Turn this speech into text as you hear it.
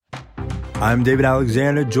I'm David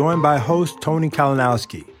Alexander, joined by host Tony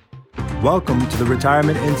Kalinowski. Welcome to the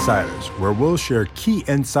Retirement Insiders, where we'll share key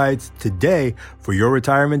insights today for your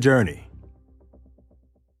retirement journey.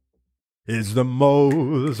 It's the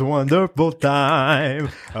most wonderful time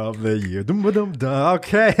of the year.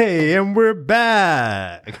 Okay, and we're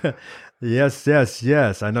back. Yes.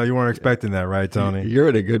 I know you weren't expecting that, right, Tony? You're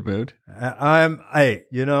in a good mood. Hey,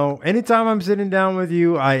 anytime I'm sitting down with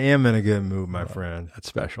you, I am in a good mood, my friend. That's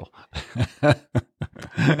special.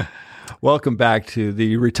 Welcome back to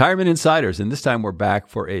the Retirement Insiders. And this time we're back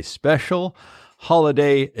for a special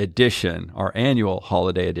holiday edition, our annual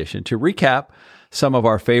holiday edition, to recap some of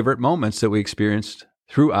our favorite moments that we experienced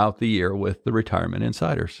throughout the year with the Retirement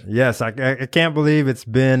Insiders. Yes, I can't believe it's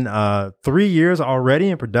been 3 years already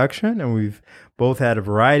in production, and we've both had a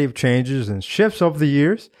variety of changes and shifts over the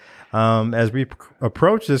years. As we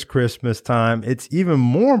approach this Christmas time, it's even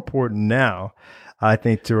more important now, I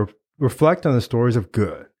think, to reflect on the stories of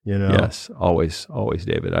good. Yes, always,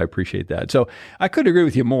 David. I appreciate that. So I couldn't agree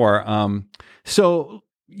with you more. What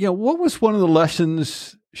was one of the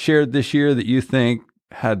lessons shared this year that you think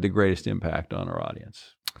had the greatest impact on our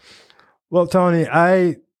audience? Well, Tony,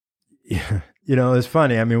 it's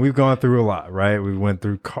funny. I mean, we've gone through a lot, right? We went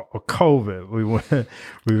through COVID.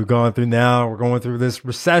 We've gone through we're going through this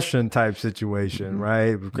recession type situation,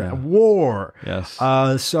 right? We've got war. Yes.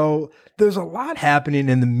 So there's a lot happening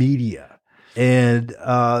in the media. And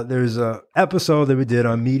there's a episode that we did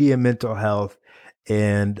on media and mental health,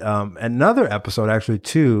 and another episode actually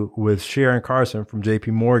too with Sharon Carson from JP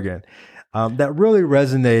Morgan that really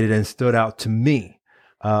resonated and stood out to me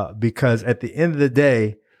because at the end of the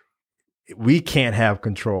day, we can't have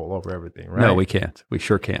control over everything, right? No, we can't. We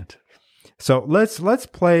sure can't. So let's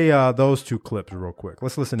play those two clips real quick.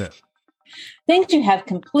 Let's listen in. Things you have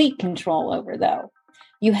complete control over, though.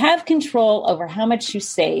 You have control over how much you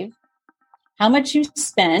save, how much you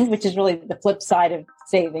spend, which is really the flip side of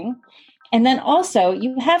saving. And then also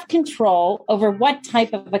you have control over what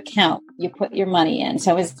type of account you put your money in.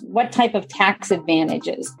 So what type of tax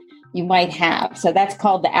advantages you might have. So that's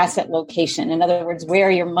called the asset location. In other words, where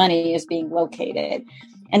your money is being located.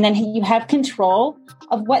 And then you have control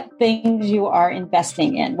of what things you are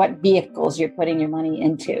investing in, what vehicles you're putting your money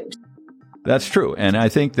into. That's true. And I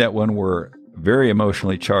think that when we're very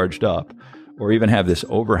emotionally charged up, or even have this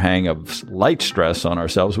overhang of light stress on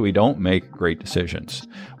ourselves, we don't make great decisions.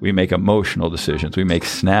 We make emotional decisions. We make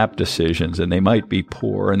snap decisions, and they might be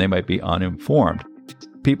poor and they might be uninformed.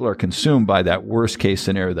 People are consumed by that worst case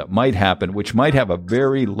scenario that might happen, which might have a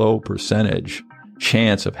very low percentage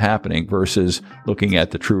chance of happening versus looking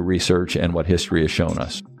at the true research and what history has shown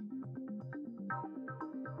us.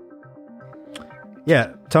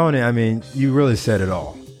 Yeah, Tony, I mean, you really said it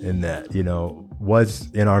all in that, what's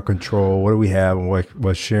in our control, what do we have, and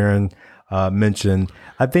what Sharon mentioned.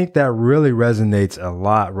 I think that really resonates a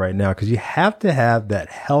lot right now because you have to have that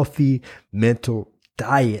healthy mental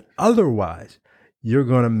diet. Otherwise, you're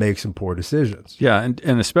going to make some poor decisions. Yeah, and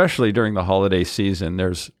especially during the holiday season,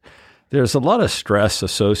 there's a lot of stress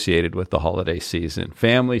associated with the holiday season,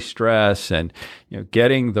 family stress and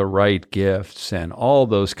getting the right gifts and all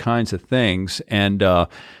those kinds of things. And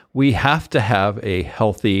we have to have a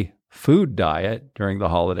healthy food diet during the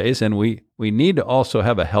holidays, and we need to also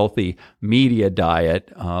have a healthy media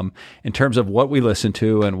diet in terms of what we listen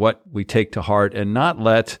to and what we take to heart, and not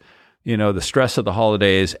let the stress of the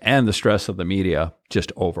holidays and the stress of the media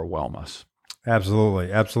just overwhelm us. Absolutely.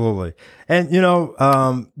 And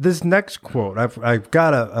this next quote, I've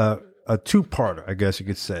got a two-parter, I guess you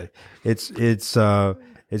could say. It's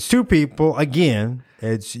two people. Again,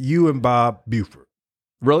 it's you and Bob Buford.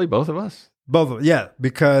 Really, both of us? Both of them, yeah,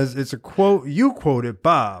 because it's a quote. You quoted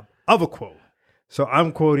Bob of a quote. So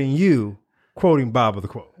I'm quoting you, quoting Bob of the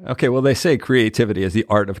quote. Okay, well, they say creativity is the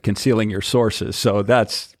art of concealing your sources. So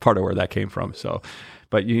that's part of where that came from. So,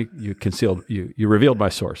 but you revealed my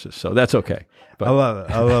sources. So that's okay. But I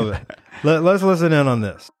love it. Let's listen in on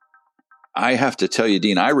this. I have to tell you,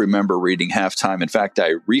 Dean, I remember reading Halftime. In fact,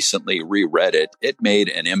 I recently reread it. It made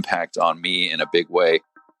an impact on me in a big way.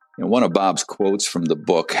 One of Bob's quotes from the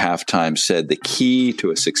book, Halftime, said, "The key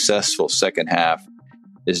to a successful second half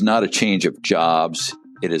is not a change of jobs.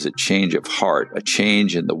 It is a change of heart, a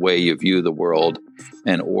change in the way you view the world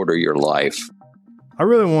and order your life." I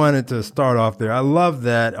really wanted to start off there. I love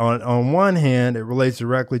that. On one hand, it relates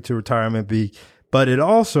directly to retirement, but it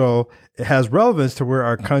also has relevance to where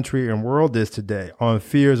our country and world is today on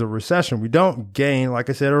fears of recession. We don't gain, like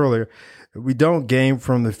I said earlier, we don't gain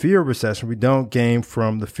from the fear of recession. We don't gain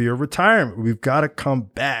from the fear of retirement. We've got to come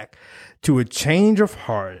back to a change of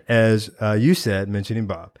heart, as you said, mentioning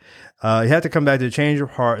Bob, You have to come back to the change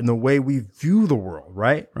of heart and the way we view the world,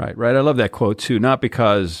 right? Right. I love that quote too, not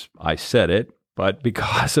because I said it, but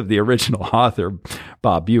because of the original author,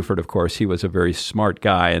 Bob Buford, of course. He was a very smart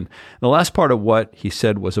guy. And the last part of what he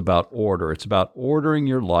said was about order. It's about ordering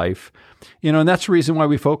your life, and that's the reason why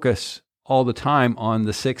we focus all the time on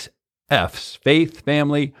the 6 F's: faith,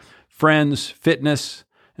 family, friends, fitness,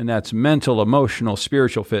 and that's mental, emotional,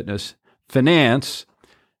 spiritual fitness, finance,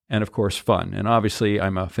 and of course, fun. And obviously,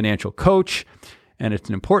 I'm a financial coach, and it's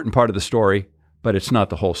an important part of the story, but it's not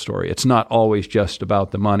the whole story. It's not always just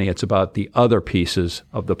about the money. It's about the other pieces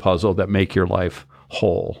of the puzzle that make your life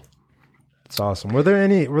whole. That's awesome. Were there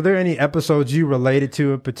any episodes you related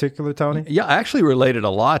to in particular, Tony? Yeah, I actually related a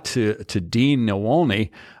lot to Dean Nawalny.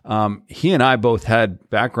 He and I both had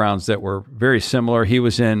backgrounds that were very similar. He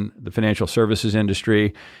was in the financial services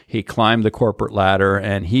industry. He climbed the corporate ladder,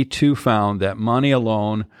 and he too found that money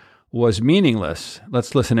alone was meaningless.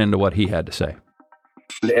 Let's listen into what he had to say.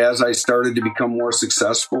 As I started to become more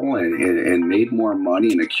successful and made more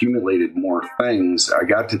money and accumulated more things, I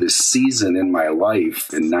got to this season in my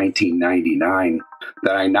life in 1999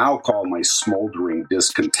 that I now call my smoldering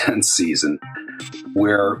discontent season,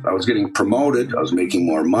 where I was getting promoted, I was making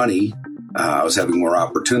more money, I was having more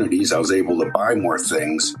opportunities, I was able to buy more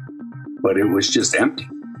things, but it was just empty.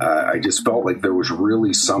 I just felt like there was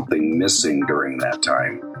really something missing during that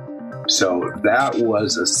time. So that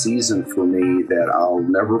was a season for me that I'll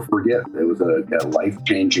never forget. It was a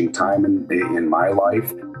life-changing time in my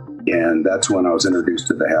life, and that's when I was introduced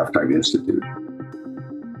to the Halftime Institute.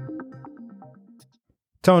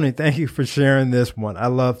 Tony, thank you for sharing this one. I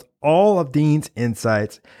loved all of Dean's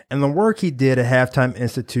insights and the work he did at Halftime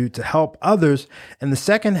Institute to help others in the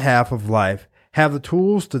second half of life have the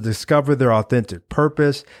tools to discover their authentic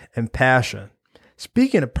purpose and passion.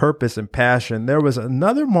 Speaking of purpose and passion, there was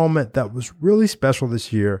another moment that was really special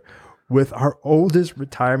this year with our oldest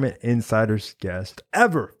Retirement Insiders guest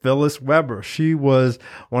ever, Phyllis Weber. She was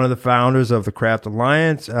one of the founders of the Craft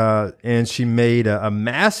Alliance, and she made a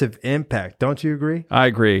massive impact. Don't you agree? I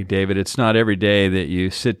agree, David. It's not every day that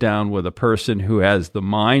you sit down with a person who has the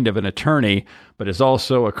mind of an attorney, but is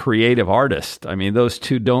also a creative artist. I mean, those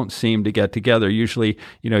two don't seem to get together. Usually,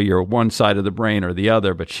 you're one side of the brain or the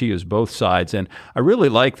other, but she is both sides. And I really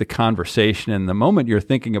like the conversation. And the moment you're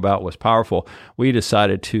thinking about was powerful. We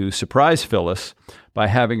decided to surprise Phyllis by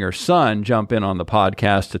having her son jump in on the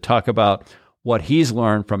podcast to talk about what he's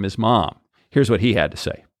learned from his mom. Here's what he had to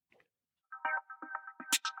say.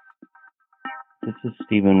 This is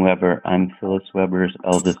Stephen Weber. I'm Phyllis Weber's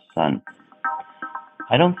eldest son.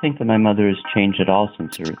 I don't think that my mother has changed at all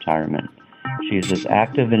since her retirement. She is as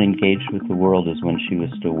active and engaged with the world as when she was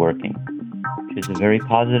still working. She has a very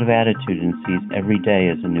positive attitude and sees every day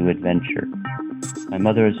as a new adventure. My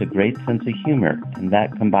mother has a great sense of humor, and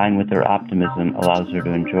that combined with her optimism allows her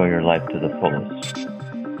to enjoy her life to the fullest.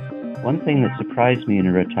 One thing that surprised me in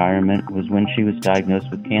her retirement was when she was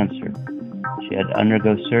diagnosed with cancer. She had to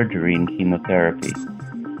undergo surgery and chemotherapy.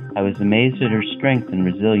 I was amazed at her strength and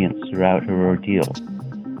resilience throughout her ordeal.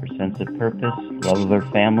 Her sense of purpose, love of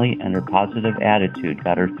her family, and her positive attitude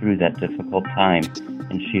got her through that difficult time,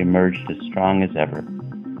 and she emerged as strong as ever.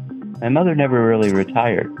 My mother never really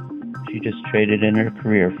retired. She just traded in her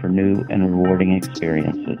career for new and rewarding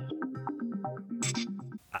experiences.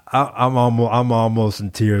 I'm almost in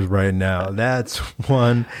tears right now. That's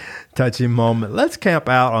one touching moment. Let's camp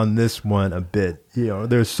out on this one a bit.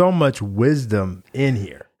 There's so much wisdom in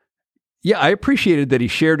here. Yeah, I appreciated that he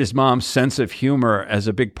shared his mom's sense of humor as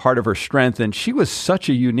a big part of her strength. And she was such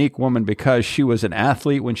a unique woman because she was an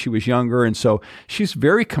athlete when she was younger. And so she's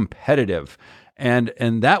very competitive. And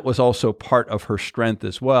that was also part of her strength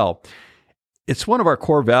as well. It's one of our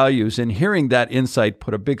core values. And hearing that insight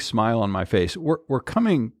put a big smile on my face. We're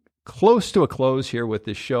coming close to a close here with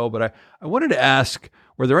this show. But I wanted to ask,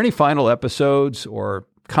 were there any final episodes or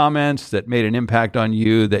comments that made an impact on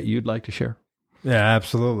you that you'd like to share? Yeah,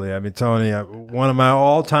 absolutely. I mean, Tony, one of my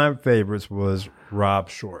all-time favorites was Rob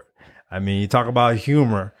Short. I mean, you talk about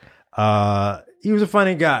humor. He was a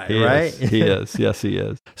funny guy, right? He is. Yes, he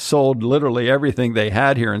is. Sold literally everything they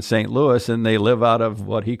had here in St. Louis, and they live out of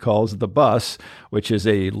what he calls the bus, which is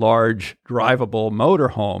a large, drivable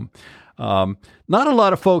motorhome. Not a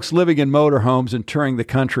lot of folks living in motorhomes and touring the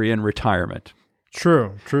country in retirement.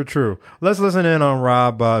 True. Let's listen in on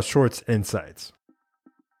Rob Short's insights.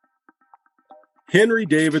 Henry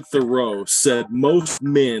David Thoreau said most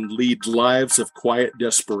men lead lives of quiet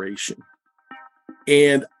desperation.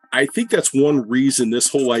 And I think that's one reason this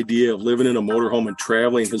whole idea of living in a motorhome and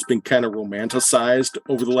traveling has been kind of romanticized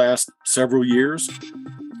over the last several years.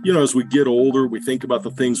 as we get older, we think about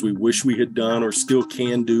the things we wish we had done or still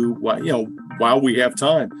can do while we have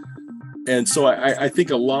time. And so I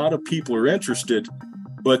think a lot of people are interested,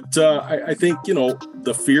 but I think,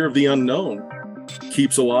 the fear of the unknown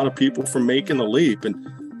keeps a lot of people from making the leap.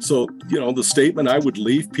 And so, the statement I would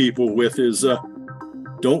leave people with is,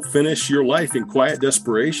 don't finish your life in quiet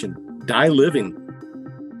desperation. Die living.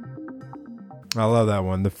 I love that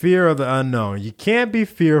one. The fear of the unknown. You can't be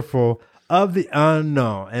fearful of the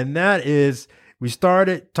unknown. And that is, we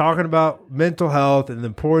started talking about mental health and the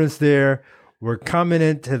importance there. We're coming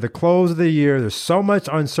into the close of the year. There's so much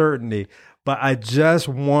uncertainty, but I just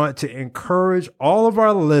want to encourage all of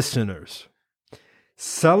our listeners,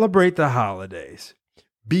 celebrate the holidays,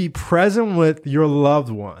 be present with your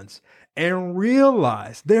loved ones, and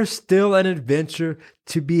realize there's still an adventure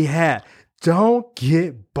to be had. Don't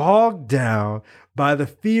get bogged down by the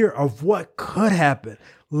fear of what could happen.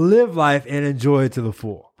 Live life and enjoy it to the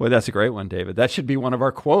full. Boy, that's a great one, David. That should be one of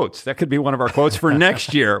our quotes. That could be one of our quotes for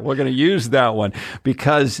next year. We're going to use that one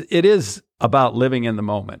because it is about living in the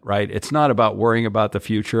moment, right? It's not about worrying about the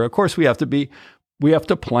future. Of course, we have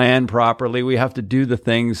to plan properly. We have to do the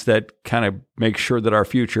things that kind of make sure that our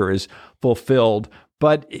future is fulfilled.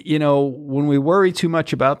 But, when we worry too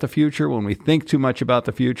much about the future, when we think too much about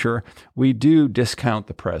the future, we do discount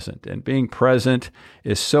the present. And being present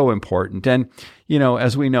is so important. And,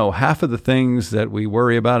 as we know, half of the things that we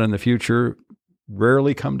worry about in the future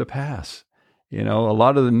rarely come to pass. A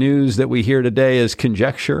lot of the news that we hear today is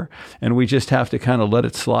conjecture, and we just have to kind of let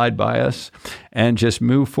it slide by us and just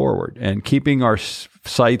move forward and keeping our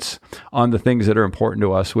sights on the things that are important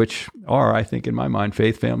to us, which are, I think, in my mind,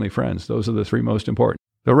 faith, family, friends. Those are the three most important.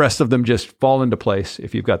 The rest of them just fall into place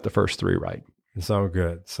if you've got the first three right. So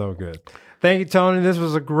good. So good. Thank you, Tony. This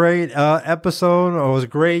was a great episode. It was a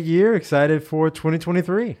great year. Excited for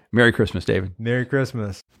 2023. Merry Christmas, David. Merry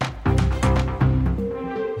Christmas.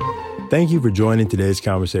 Thank you for joining today's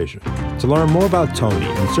conversation. To learn more about Tony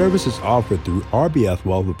and services offered through RBF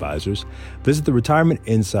Wealth Advisors, visit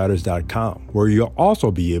theretirementinsiders.com, where you'll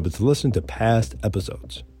also be able to listen to past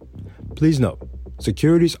episodes. Please note,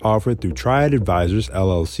 securities offered through Triad Advisors,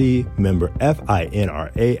 LLC, member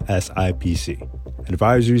FINRA SIPC.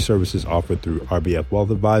 Advisory services offered through RBF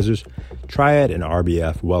Wealth Advisors. Triad and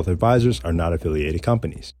RBF Wealth Advisors are not affiliated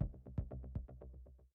companies.